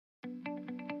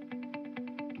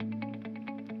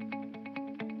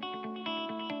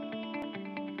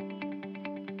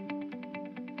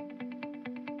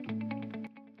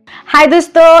हाय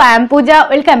दोस्तों, I am Puja.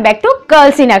 Welcome back to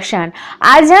girls in action.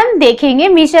 आज हम देखेंगे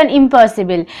मिशन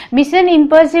इम्पॉसिबल। मिशन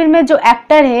इम्पॉसिबल में जो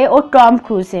एक्टर है वो टॉम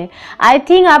क्रूज है। आई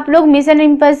थिंक आप लोग मिशन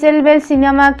इम्पॉसिबल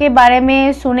सिनेमा के बारे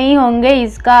में सुने ही होंगे।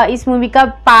 इस मूवी का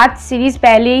 5 सीरीज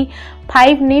पहले ही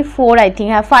 5 आई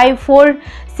थिंक है 5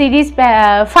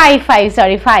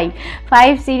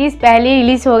 सीरीज पहले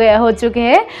रिलीज हो चुके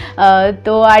हैं।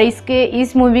 तो और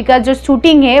इस मूवी का जो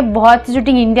शूटिंग है, बहुत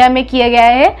शूटिंग इंडिया में किया गया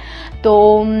है। तो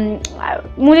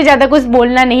मुझे ज़्यादा कुछ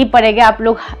बोलना नहीं पड़ेगा, आप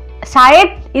लोग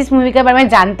शायद इस मूवी के बारे में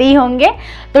जानते ही होंगे।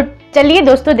 तो चलिए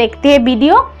दोस्तों, देखते हैं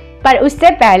वीडियो। पर उससे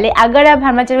पहले अगर आप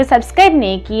हमारे चैनल को सब्सक्राइब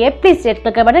नहीं किए, प्लीज़ रेड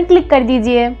कलर का बटन क्लिक कर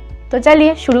दीजिए। तो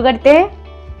चलिए शुरू करते हैं।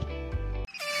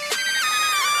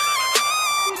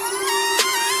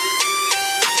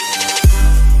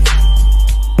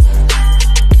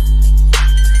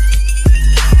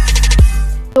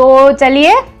 तो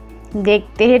चलिए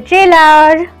देखते हैं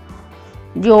ट्रेलर,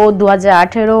 जो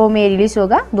 2018 में रिलीज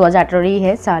होगा। 2018 ही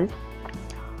है साल।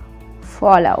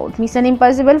 Fall out, mission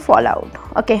impossible fall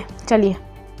out. Okay चलिए।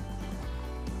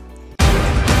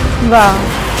 वाह,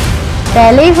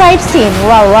 पहले ही फाइट सीन,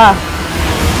 वाह वाह।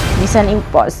 मिशन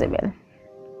इम्पॉसिबल,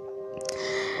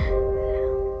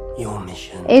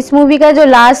 इस मूवी का जो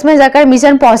लास्ट में जाकर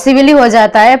मिशन पॉसिबल ही हो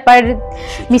जाता है, पर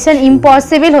मिशन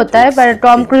इम्पॉसिबल होता है, पर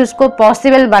टॉम क्रूज को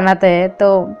पॉसिबल बनाते हैं।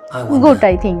 तो good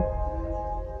I think.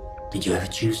 Did you ever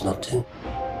choose not to?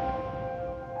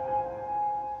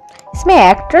 इसमें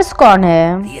एक्ट्रेस कौन है?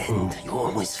 The end you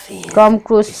always fear. Tom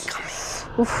cruise.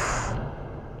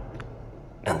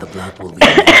 And the blood will be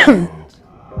on your hands.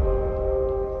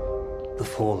 The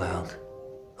fallout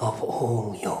of all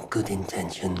your good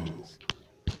intentions.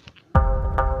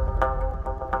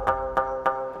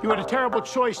 You had a terrible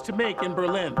choice to make in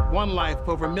Berlin. One life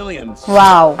over millions.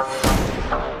 Wow.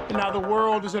 And now the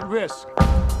world is at risk.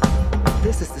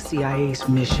 This is the CIA's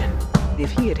mission.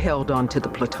 If he had held on to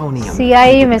the plutonium,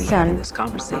 CIA mission. This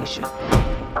conversation.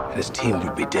 His team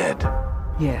would be dead.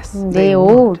 Yes, they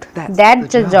would. That's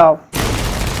the job.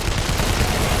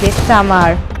 This summer.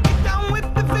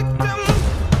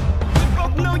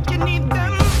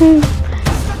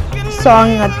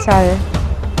 Song अच्छा है.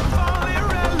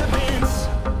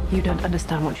 You don't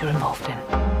understand what you're involved in.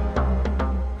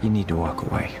 You need to walk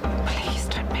away. Please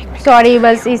don't make me. Sorry,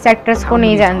 बस इस actress को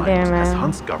नहीं जानते हैं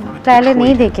मैं, पहले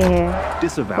नहीं देखे हैं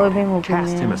कोई भी मूवी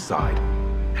में।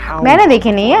 मैंने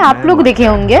देखे नहीं है, आप लोग देखे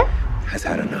होंगे।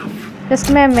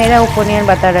 इसमें मेरा ओपिनियन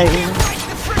बता रही हूँ।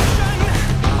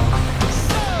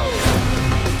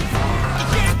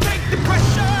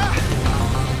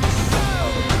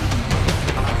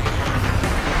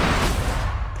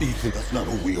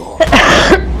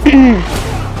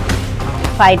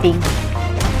 Fighting.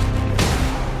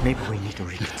 Maybe we need to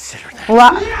reconsider that.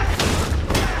 वाह,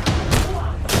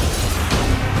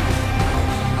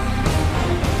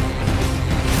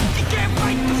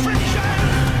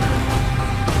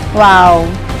 wow,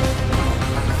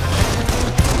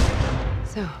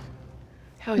 So,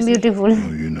 how is beautiful.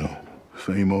 Oh, you know,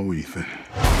 same old Ethan.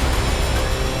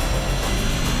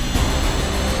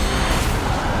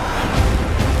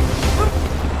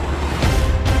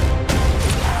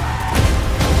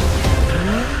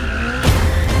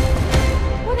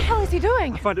 What the hell is he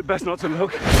doing? I find it best not to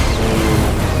look.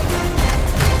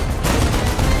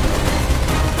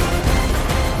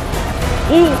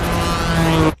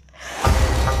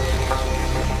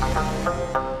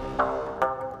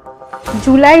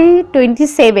 July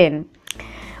 27,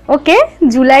 okay,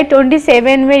 जुलाई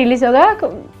 27 में release होगा।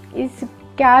 इस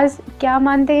क्या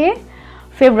मानते हैं?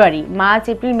 फरवरी, मार्च,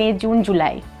 अप्रैल, मई, जून,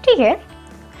 जुलाई। ठीक है,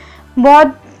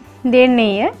 बहुत देर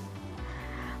नहीं है।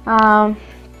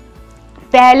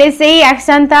 पहले से ही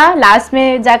एक्शन था, लास्ट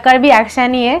में जाकर भी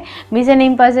एक्शन ही है। मिशन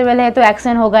इम्पॉसिबल है तो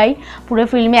एक्शन होगा ही। पूरे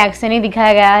फिल्म में एक्शन ही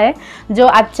दिखाया गया है, जो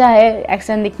अच्छा है,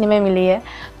 एक्शन दिखने में मिली है।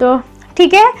 तो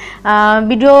ठीक है,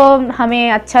 वीडियो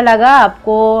हमें अच्छा लगा।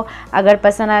 आपको अगर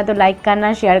पसंद आया तो लाइक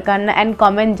करना, शेयर करना एंड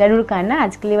कमेंट जरूर करना।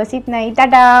 आज के लिए बस इतना ही,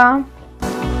 टाटा।